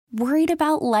Worried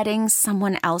about letting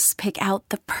someone else pick out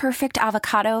the perfect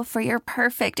avocado for your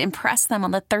perfect impress them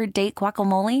on the third date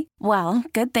guacamole? Well,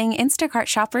 good thing Instacart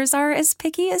shoppers are as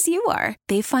picky as you are.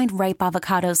 They find ripe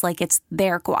avocados like it's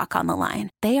their guac on the line.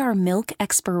 They are milk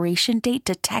expiration date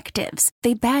detectives.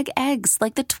 They bag eggs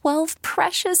like the 12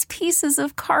 precious pieces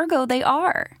of cargo they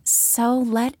are. So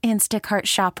let Instacart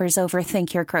shoppers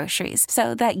overthink your groceries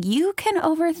so that you can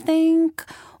overthink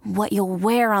what you'll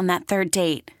wear on that third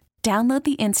date. Download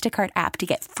the Instacart app to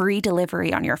get free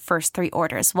delivery on your first 3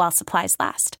 orders while supplies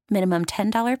last. Minimum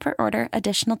 $10 per order.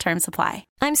 Additional terms apply.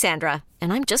 I'm Sandra,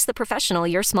 and I'm just the professional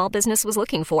your small business was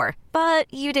looking for.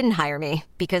 But you didn't hire me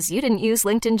because you didn't use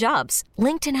LinkedIn Jobs.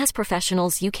 LinkedIn has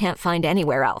professionals you can't find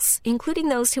anywhere else, including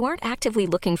those who aren't actively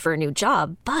looking for a new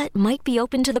job, but might be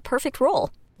open to the perfect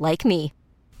role, like me.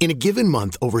 In a given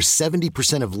month, over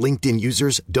 70% of LinkedIn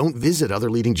users don't visit other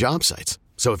leading job sites.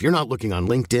 So if you're not looking on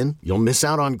LinkedIn, you'll miss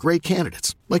out on great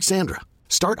candidates like Sandra.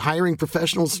 Start hiring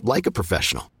professionals like a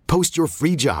professional. Post your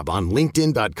free job on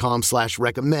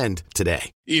linkedin.com/recommend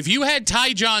today. If you had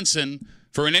Ty Johnson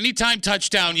for an anytime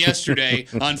touchdown yesterday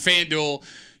on FanDuel,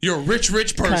 you're a rich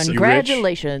person.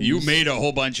 Congratulations. You made a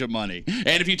whole bunch of money.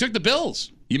 And if you took the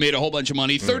Bills, you made a whole bunch of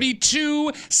money.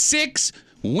 32-6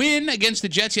 win against the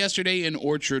Jets yesterday in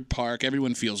Orchard Park.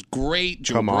 Everyone feels great.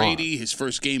 Joe Brady, his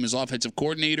first game as offensive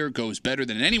coordinator, goes better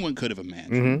than anyone could have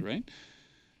imagined, right?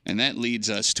 And that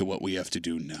leads us to what we have to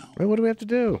do now. Well, what do we have to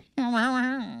do?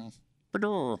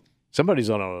 Somebody's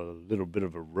on a little bit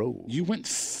of a roll. You went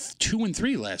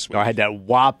 2-3 last week. I had that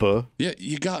Whopper. Yeah,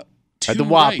 you got two had the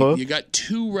Whopper, right. You got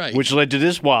 2 right. Which led to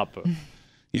this Whopper.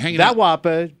 That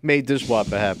Whopper made this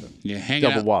Whopper happen.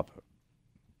 Double Whopper.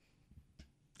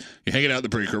 You're hanging out in the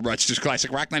break room. Rochester's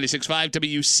Classic Rock 96.5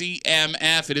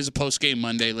 WCMF. It is a post-game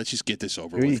Monday. Let's just get this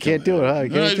over with. You can't do it, huh? You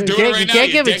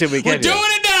can't give it to me, We're doing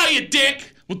it now, you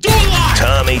dick. We'll do it live.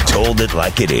 Tommy told it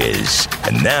like it is.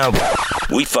 And now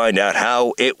we find out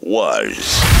how it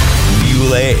was.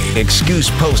 Mule Excuse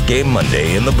Post-Game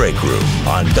Monday in the break room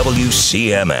on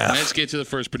WCMF. Let's get to the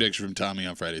first prediction from Tommy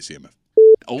on Friday CMF.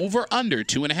 Over under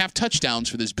 2.5 touchdowns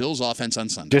for this Bills offense on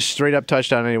Sunday. Just straight up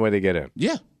touchdown any way they get in.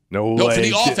 Yeah. No, for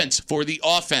the offense. For the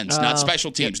offense, not special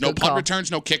teams. No punt call.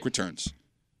 returns, no kick returns.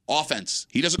 Offense.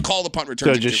 He doesn't call the punt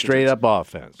returns. So just straight up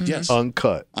offense. Yes.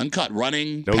 Uncut.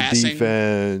 Running, no passing.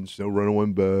 Defense, no running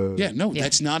one back. Yeah, no,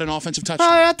 that's not an offensive touchdown.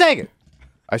 All right, I'll take it.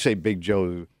 I say Big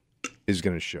Joe is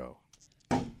going to show.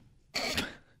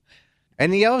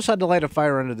 And he also had to light a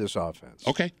fire under this offense.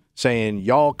 Okay. Saying,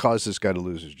 y'all caused this guy to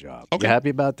lose his job. Okay. You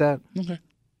happy about that? Okay.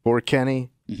 Poor Kenny,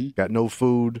 got no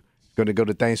food. Going to go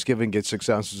to Thanksgiving, get 6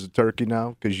 ounces of turkey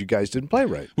now because you guys didn't play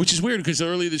right. Which is weird because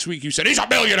earlier this week you said, he's a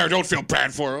millionaire, don't feel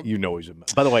bad for him. You know he's a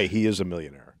millionaire. By the way, he is a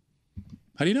millionaire.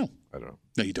 How do you know? I don't know.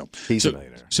 No, you don't. He's a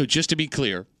millionaire. So just to be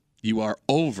clear, you are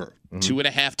over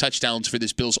 2.5 touchdowns for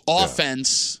this Bills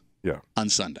offense on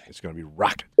Sunday. It's going to be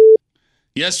rocking.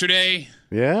 Yesterday,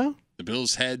 the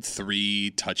Bills had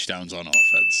 3 touchdowns on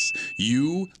offense.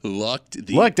 You lucked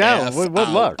out. What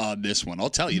luck? On this one. I'll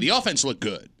tell you, the offense looked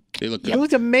good. They look good. It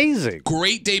looked amazing.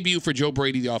 Great debut for Joe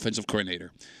Brady, the offensive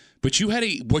coordinator. But you had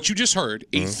what you just heard,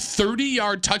 a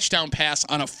 30-yard touchdown pass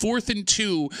on a 4th and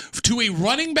 2 to a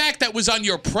running back that was on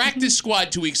your practice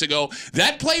squad 2 weeks ago.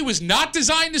 That play was not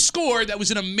designed to score. That was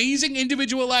an amazing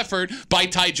individual effort by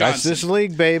Ty Johnson. That's this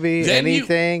league, baby. Then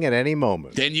anything at any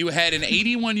moment. Then you had an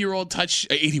 81-year-old touch.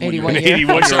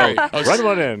 81-year-old. Sorry. Run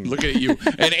one in. Looking at you.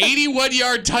 An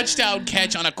 81-yard touchdown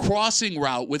catch on a crossing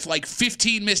route with like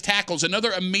 15 missed tackles.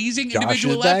 Another amazing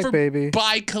individual effort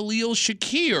by Khalil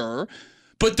Shakir.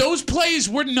 But those plays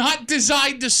were not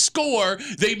designed to score.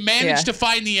 They managed to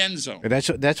find the end zone. And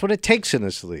that's what it takes in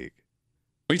this league.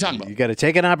 What are you talking about? You got to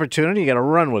take an opportunity. You got to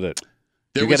run with it.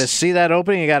 You got to see that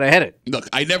opening. You got to hit it. Look,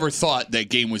 I never thought that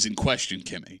game was in question,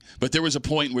 Kimmy. But there was a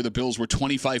point where the Bills were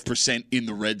 25% in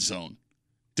the red zone,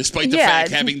 despite the fact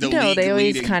having the league leading. They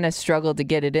always kind of struggled to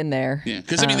get it in there. Yeah,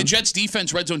 because the Jets'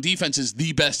 defense, red zone defense, is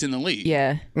the best in the league.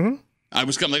 Yeah. Mm-hmm. I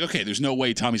was kind of like, okay, there's no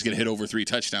way Tommy's going to hit over 3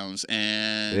 touchdowns.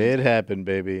 And it happened,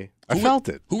 baby. I felt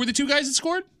it. Who were the 2 guys that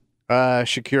scored?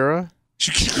 Shakira.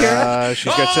 She's got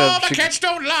my cats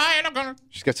don't lie.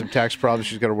 She's got some tax problems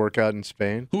she's got to work out in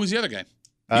Spain. Who was the other guy?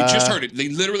 You just heard it. They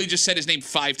literally just said his name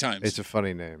 5 times. It's a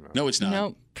funny name. No, it's not.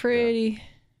 Nope. Pretty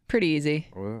easy.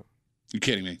 What? You're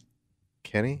kidding me.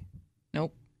 Kenny?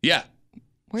 Nope. Yeah.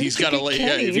 He's got to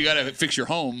if you got to fix your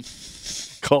home.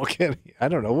 Call Kenny. I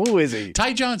don't know. Who is he?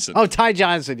 Ty Johnson. Oh, Ty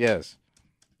Johnson, yes.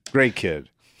 Great kid.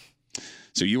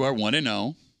 So you are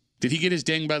 1-0. Did he get his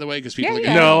ding, by the way? Because people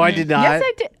No, I did not. Yes,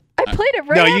 I did. I played it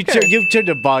right after. No, you turned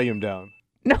the volume down.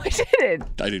 No, I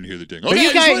didn't. I didn't hear the ding. But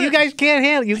Okay, you guys can't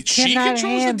handle. You She cannot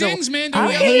controls handle. the dings, man.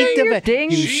 I You hate your the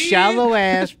dings. You She- shallow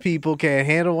ass people can't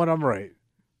handle when I'm right.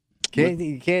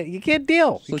 You can't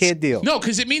deal. You can't deal. No,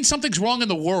 because it means something's wrong in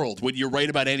the world when you're right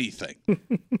about anything.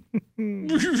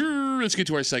 Let's get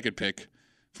to our second pick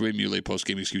for a Mule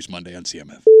post-game excuse Monday on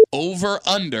CMF. Over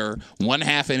under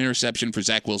 1/2 an interception for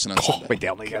Zach Wilson on Sunday. Wait, they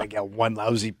only gotta get one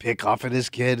lousy pick off of this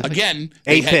kid. Again,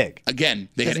 pick. Again,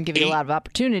 they Doesn't had give you a 8, lot of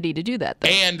opportunity to do that, though.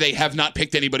 and they have not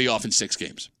picked anybody off in 6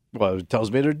 games. Well, it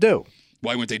tells me they're due.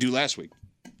 Why weren't they due last week?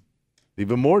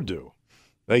 Even more due.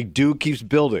 Like dew keeps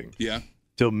building Yeah,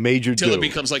 till major till dew. it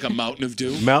becomes like a mountain of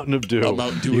dew. Mountain of dew. A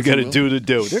Mountain Dew, You if you gotta will. do the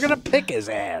dew. They're gonna pick his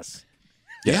ass.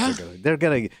 Yeah. They're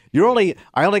gonna.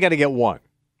 I only got to get one.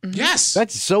 Yes,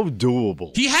 That's so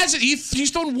doable. he has it.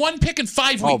 He's thrown 1 pick in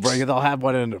 5 Oh, weeks. bring it. They'll have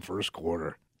one in the first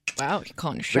quarter. Wow, you're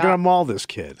calling your They're gonna shot. maul this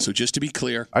kid. So just to be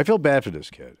clear, I feel bad for this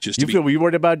kid. Just to you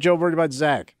worried about Joe? Worried about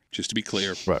Zach?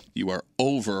 Right. You are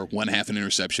over 1/2 an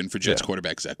interception for Jets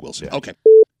quarterback Zach Wilson. Okay.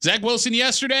 Zach Wilson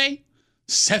yesterday,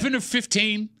 7 of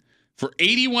 15 for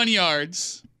 81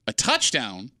 yards, a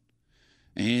touchdown,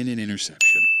 and an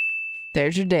interception.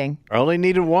 There's your ding. I only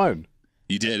needed one.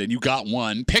 You did, and you got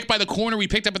one. Picked by the corner we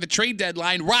picked up at the trade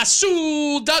deadline,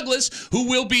 Rasul Douglas, who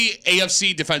will be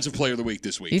AFC Defensive Player of the Week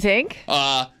this week. You think?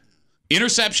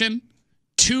 Interception,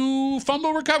 2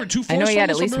 fumble recovered, 2 forced I know he had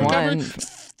at fumbles least recovered,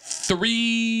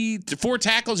 one. 4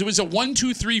 tackles. It was a 1,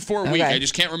 2, 3, 4 week. Okay. I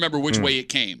just can't remember which way it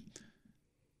came.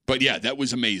 But yeah, that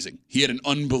was amazing. He had an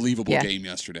unbelievable game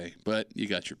yesterday, but you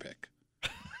got your pick.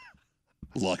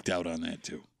 Lucked out on that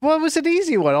too. Well, it was an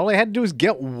easy one. All I had to do was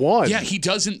get one. Yeah, he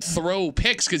doesn't throw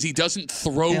picks because he doesn't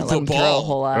throw Yeah, let the him throw a ball.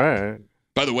 whole lot. All right.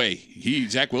 By the way,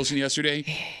 Zach Wilson yesterday,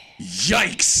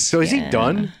 yikes. So is he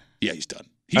done? Yeah, he's done.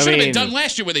 He should have been done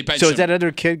last year when they benched So him. is that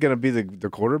other kid going to be the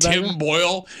quarterback? Tim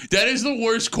Boyle. That is the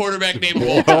worst quarterback name of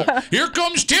all time. Here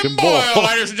comes Tim Boyle.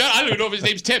 I don't even know if his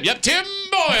name's Tim. Yep, Tim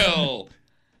Boyle.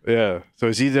 Yeah. So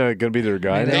is he going to be their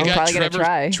guy They now? They got probably gonna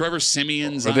try. Trevor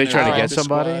Simeon's Are on they their trying to get practice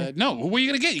somebody? squad. No, who are you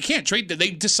going to get? You can't trade.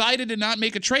 They decided to not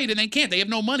make a trade, and they can't. They have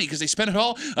no money because they spent it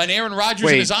all on Aaron Rodgers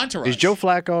and his entourage. Is Joe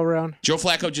Flacco around? Joe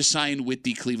Flacco just signed with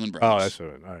the Cleveland Oh, Browns. that's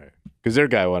what. All right. Because their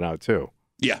guy went out too.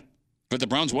 Yeah. But the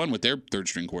Browns won with their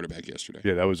third-string quarterback yesterday.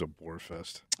 Yeah, that was a bore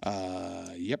fest.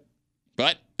 Yep.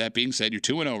 But that being said, you're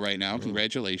 2-0 right now.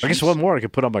 Congratulations. I guess one more I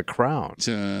could put on my crown.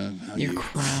 Your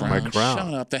crown. My crown.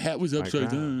 Shut up. The hat was upside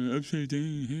crown. down. Upside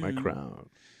down. My crown.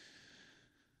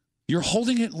 You're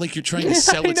holding it like you're trying to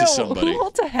sell I it to know. somebody. Who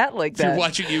holds a hat like If you're that?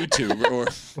 watching YouTube or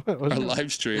our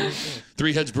live stream,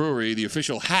 Three Heads Brewery, the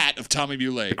official hat of Tommy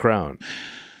Mule. The crown.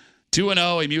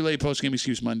 2-0, a Mule post-game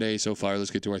excuse Monday so far.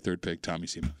 Let's get to our third pick, Tommy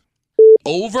Seaman.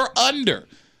 Over under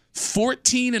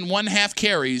 14.5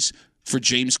 carries for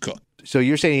James Cook. So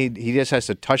you're saying he just has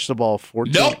to touch the ball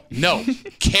 14? No.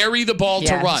 Carry the ball to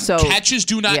Yeah, run. so- Catches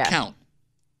do not yeah. count.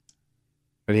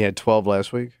 And he had 12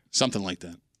 last week? Something like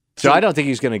that. So I don't think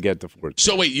he's going to get the 14.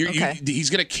 So wait, Okay.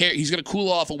 he's going to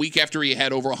cool off a week after he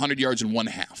had over 100 yards in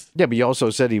 1/2. Yeah, but you also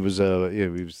said he was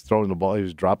throwing the ball. He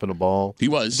was dropping the ball. He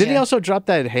was. Did he also drop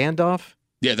that handoff?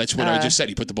 Yeah, that's what I just said.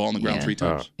 He put the ball on the ground yeah. 3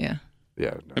 times. Yeah.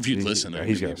 Yeah. No, If you'd listen, yeah, I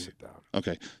he's would going to maybe. sit down.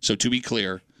 Okay. So to be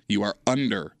clear, you are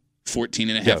under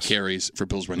 14.5 Yes. carries for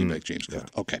Bills running back James Cook.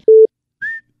 Okay.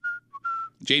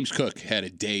 James Cook had a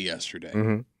day yesterday.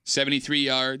 Mm-hmm. 73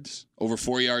 yards, over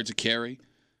 4 yards a carry.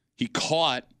 He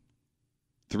caught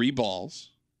 3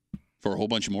 balls for a whole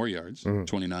bunch of more yards,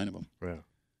 29 of them. Yeah.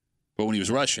 But when he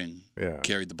was rushing, Yeah.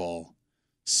 carried the ball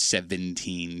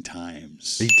 17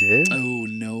 times. He did? Oh,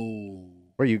 no.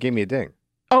 Where you gave me a ding.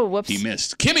 Oh, whoops. He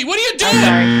missed. Kimmy, what are you doing? I'm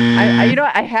sorry. I you know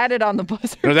what? I had it on the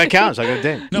buzzer. No, that counts. I got a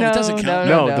ding. No, it doesn't count.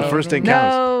 No, the first thing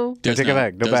counts. No. Does Take it not.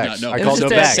 back. No Does backs. not. No. I It called was no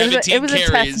just backs. it was a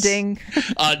carries. testing.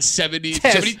 On 70,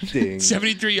 Testing.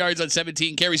 73 yards on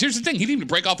 17 carries. Here's the thing. He didn't even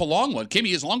break off a long one. Kimmy,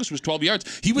 his longest was 12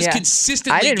 yards. He was Yeah.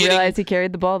 consistently I didn't getting... realize he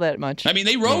carried the ball that much. I mean,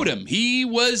 they rode him. He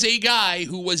was a guy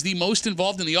who was the most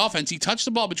involved in the offense. He touched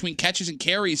the ball between catches and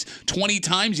carries 20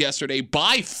 times yesterday.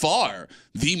 By far,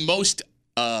 the most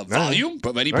volume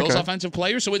of any Bills offensive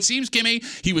player. So it seems, Kimmy,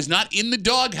 he was not in the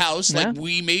doghouse like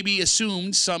we maybe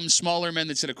assumed some smaller men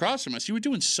that sit across from us. You were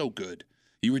doing so good.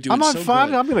 You were doing I'm on so 5.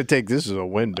 good. I'm going to take this as a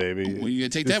win, baby. Well, you gonna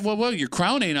take that? Well, your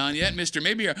crown ain't on yet, Mister.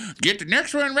 Maybe get the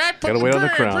next one right. Gotta wait on the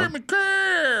crown.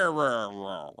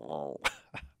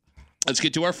 Let's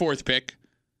get to our fourth pick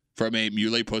from a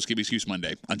Mule post-game excuse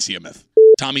Monday on CMF.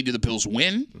 Tommy, do the Bills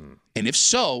win? And if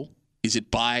so, is it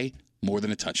by more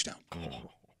than a touchdown?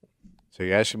 So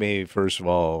you're asking me, first of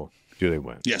all, do they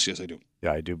win? Yes, I do.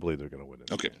 Yeah, I do believe they're going to win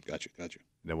it. Okay, gotcha.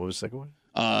 Then what was the second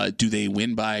one? Do they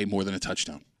win by more than a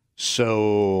touchdown?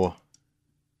 So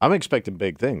I'm expecting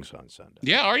big things on Sunday.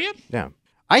 Yeah, are you? Yeah.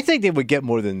 I think they would get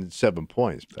more than 7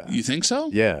 points, Pat. You think so?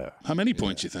 Yeah. How many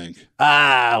points you think?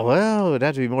 Well, it'd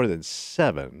have to be more than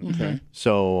 7. Okay.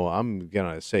 So I'm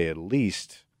going to say at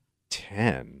least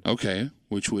 10. Okay,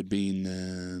 which would be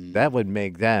then... That would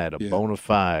make that a bona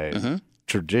fide,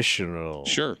 traditional.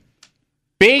 Sure.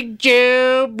 Big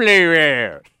Joe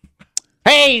Blowout.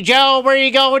 Hey, Joe, where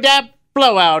you going with that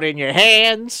blowout in your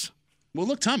hands? Well,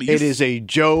 look, Tommy. It is a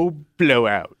Joe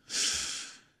Blowout.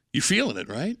 You feeling it,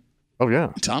 right? Oh,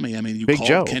 yeah. Tommy, I mean, you Big called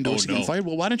Joe. Ken Dorsey getting fired.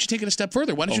 Well, why don't you take it a step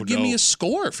further? Why don't you give me a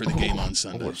score for the game on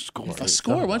Sunday? A score. A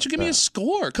score. Why don't you give me a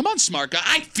score? Come on, smart guy.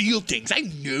 I feel things. I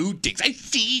know things. I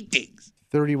see things.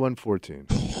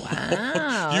 31-14.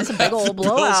 Wow, that's a big old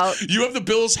blowout. You have the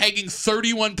Bills hanging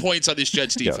 31 points on this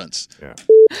Jets defense. Yeah.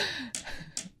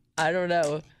 I don't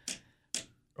know.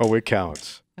 Oh, it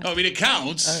counts. Oh, I mean, it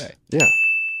counts. All right. Yeah.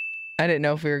 I didn't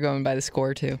know if we were going by the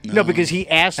score, too. No, because he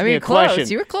asked me a close. question.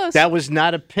 You were close. That was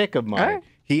not a pick of mine. All right.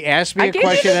 He asked me I a gave you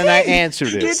question the and I case.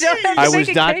 answered it. You don't have to I make was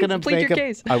a not case. going to Plead make your a.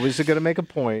 case. I was going to make a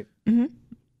point. Mm-hmm.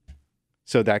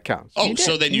 So that counts. Oh,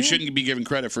 so then you shouldn't be given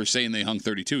credit for saying they hung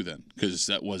 32 then, because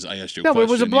that was I asked you. No, but it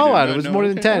was a blowout. It was more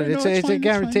than 10. Okay. It's a fine,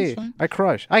 guarantee. it's fine. I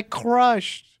crushed.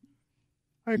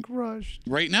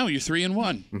 Right now, you're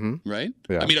 3-1, right?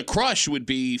 Yeah. I mean, a crush would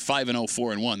be 5-0,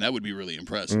 4-1. That would be really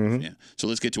impressive. Yeah. So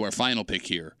let's get to our final pick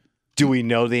here. Do we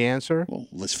know the answer? Well,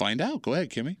 let's find out. Go ahead,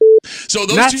 Kimmy. So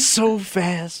those Not two. so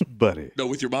fast, buddy. No,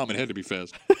 with your mom, it had to be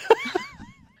fast.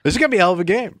 This is going to be a hell of a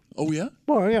game. Oh yeah.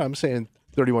 Well, yeah, I'm saying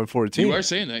 31-14. You are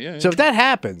saying that, yeah. So if that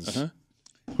happens,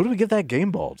 who do we give that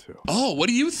game ball to? Oh, what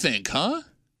do you think, huh?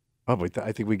 Oh, but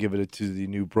I think we give it to the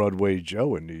new Broadway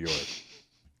Joe in New York.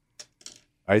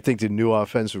 I think the new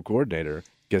offensive coordinator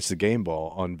gets the game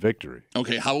ball on victory.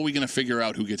 Okay, how are we going to figure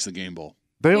out who gets the game ball?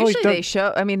 Usually they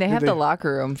show. I mean, they have the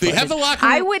locker room. They have the locker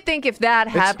room. I would think if that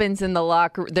happens in the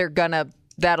locker,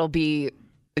 that'll be.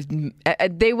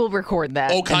 They will record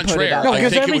that. Au contraire. No, I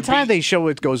because think it every would time be- they show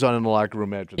it goes on in the locker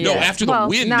room after the No, game. after the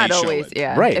win, not they show always, it.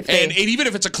 yeah. Right. If they- And even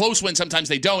if it's a close win, sometimes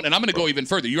they don't. And I'm going to go even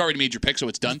further. You already made your pick, so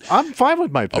it's done. I'm fine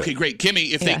with my pick. Okay, great.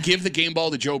 Kimmy, if they give the game ball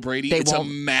to Joe Brady, They it's won't.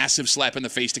 a massive slap in the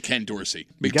face to Ken Dorsey.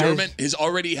 guys- McDermott is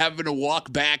already having to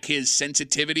walk back his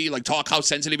sensitivity, like talk how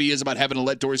sensitive he is about having to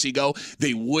let Dorsey go.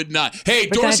 They would not. Hey,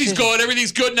 But Dorsey's that's just- gone.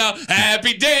 Everything's good now.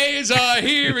 Happy days are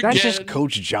here again. That's just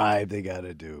Coach Jive they got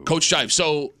to do. Coach Jive.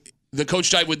 So the Coach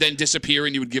Jive would then disappear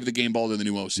and you would give the game ball to the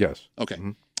new OC. Yes. Okay.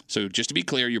 So just to be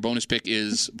clear, your bonus pick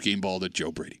is game ball to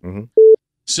Joe Brady. Mm-hmm.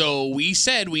 So we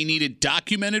said we needed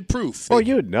documented proof Well,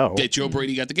 you'd know. that Joe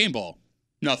Brady got the game ball.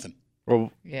 Nothing.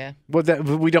 Well, Yeah. that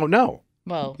we don't know.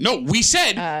 Well, No, we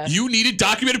said you needed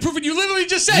documented proof, and you literally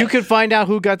just said You can find out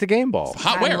who got the game ball.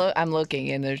 How, where? I'm looking,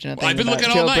 and there's nothing. I've been about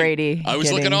looking Joe all night. Brady. I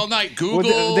was looking all night. Google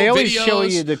Well, they always videos. show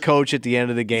you the coach at the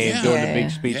end of the game Yeah. doing the big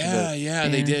speech. Yeah,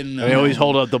 they didn't. They always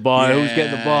hold up the ball. Who's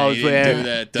getting the ball? you didn't do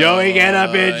that, though. Joey, get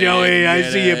up here, Joey. I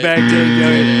Get see you it. back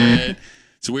there, Joey.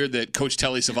 It's weird that Coach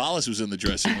Telly Savalas was in the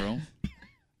dressing room.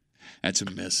 That's a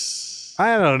miss.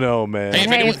 I don't know, man. Hey,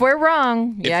 Hey, if we're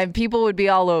wrong, people would be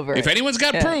all over If it. anyone's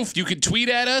got proof, you can tweet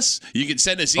at us. You can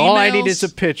send us emails. All I need is a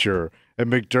picture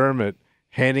and McDermott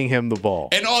handing him the ball.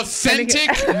 An authentic,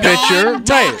 Picture,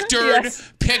 non-doctored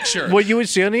Yes. picture. What you would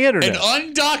see on the An internet.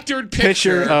 undoctored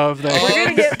Picture of the We're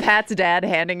gonna get Pat's dad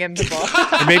handing him the ball.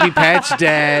 and maybe Pat's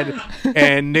dad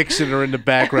and Nixon are in the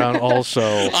background also.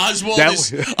 Oswald That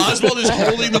is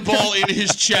holding the ball in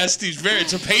his chest. It's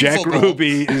a painful Jack ball.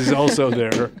 Ruby is also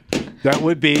there. That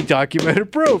would be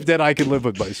documented proof that I can live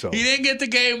with myself. He didn't get the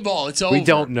game ball. It's over. We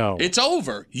don't know. It's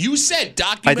over. You said I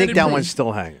documented think that proof. one's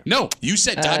still hanging. No, you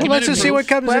said Well, documented let's just see proof. what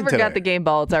comes in Whoever today. got the game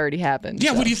ball, it's already happened.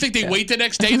 Yeah, so. what do you think? They wait the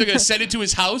next day? They're going to send it to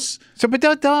his house? So, but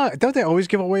don't they always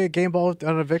give away a game ball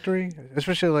on a victory,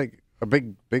 especially like a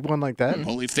big one like that?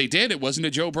 Well, if they did, it wasn't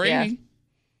a Joe Brady.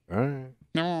 All right.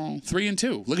 No,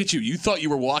 3-2. Look at you. You thought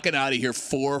you were walking out of here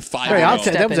 4-5. Hey, I'll -0.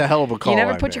 tell you, that was a hell of a call. You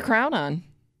never I put made. your crown on.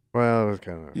 Well, it was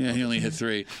kind of. Yeah, he only hit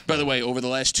 3. By the way, over the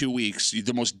last 2 weeks,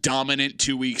 the most dominant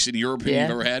 2 weeks in your opinion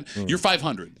you've ever had, you're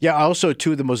 500. Yeah, also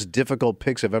two of the most difficult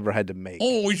picks I've ever had to make.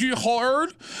 Oh, was it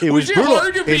hard? It was it brutal.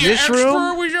 hard to be In an this expert?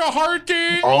 room- Was it a hard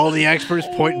thing? All the experts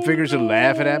pointing fingers and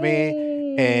laughing at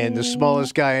me, and the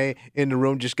smallest guy in the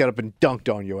room just got up and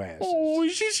dunked on your ass. Oh,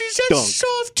 she's that Dunk.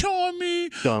 soft, Tommy.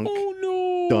 Dunk. Oh, no.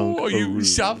 Dunk. Oh, you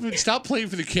stop playing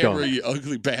for the camera, Dunk. you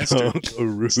ugly bastard.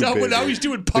 Dunkaroo, Stop. baby. Now he's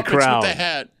doing The puppets crown. with the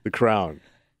hat. The crown.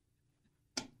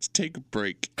 Let's take a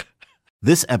break.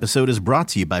 This episode is brought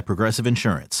to you by Progressive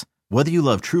Insurance. Whether you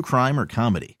love true crime or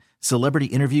comedy, celebrity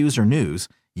interviews or news,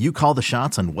 you call the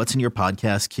shots on what's in your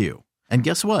podcast queue. And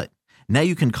guess what? Now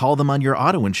you can call them on your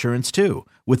auto insurance too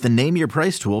with the Name Your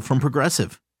Price tool from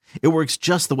Progressive. It works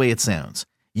just the way it sounds.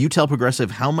 You tell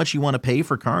Progressive how much you want to pay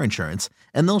for car insurance,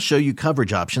 and they'll show you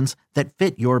coverage options that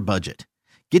fit your budget.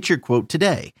 Get your quote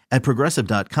today at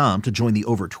Progressive.com to join the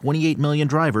over 28 million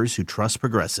drivers who trust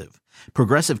Progressive.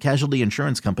 Progressive Casualty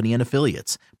Insurance Company and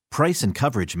Affiliates. Price and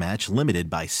coverage match limited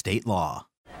by state law.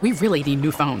 We really need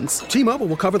new phones. T-Mobile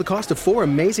will cover the cost of 4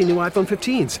 amazing new iPhone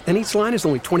 15s, and each line is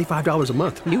only $25 a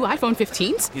month. New iPhone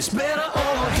 15s? It's better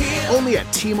over here. Only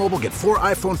at T-Mobile, get 4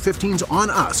 iPhone 15s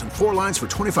on us and 4 lines for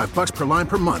 $25 per line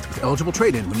per month with eligible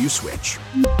trade-in when you switch.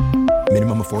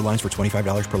 Minimum of 4 lines for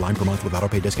 $25 per line per month with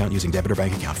autopay discount using debit or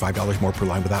bank account. $5 more per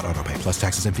line without autopay, plus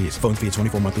taxes and fees. Phone fee at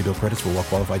 24 monthly bill credits for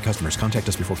well-qualified customers. Contact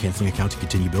us before canceling account to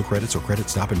continue bill credits or credit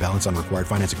stop and balance on required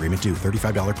finance agreement due.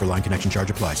 $35 per line connection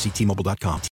charge applies. See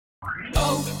T-Mobile.com.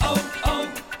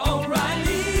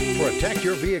 O'Reilly. Protect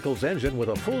your vehicle's engine with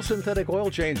a full synthetic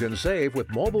oil change and save with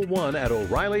Mobile One at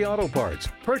O'Reilly Auto Parts.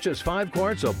 Purchase 5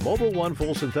 quarts of Mobile One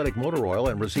full synthetic motor oil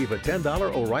and receive a $10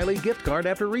 O'Reilly gift card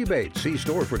after rebate. See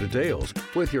store for details.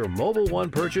 With your Mobile One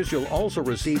purchase, you'll also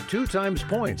receive 2 times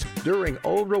points during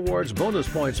O Rewards Bonus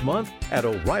Points Month at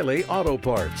O'Reilly Auto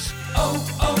Parts.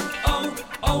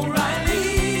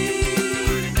 O'Reilly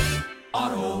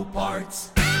Auto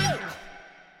Parts.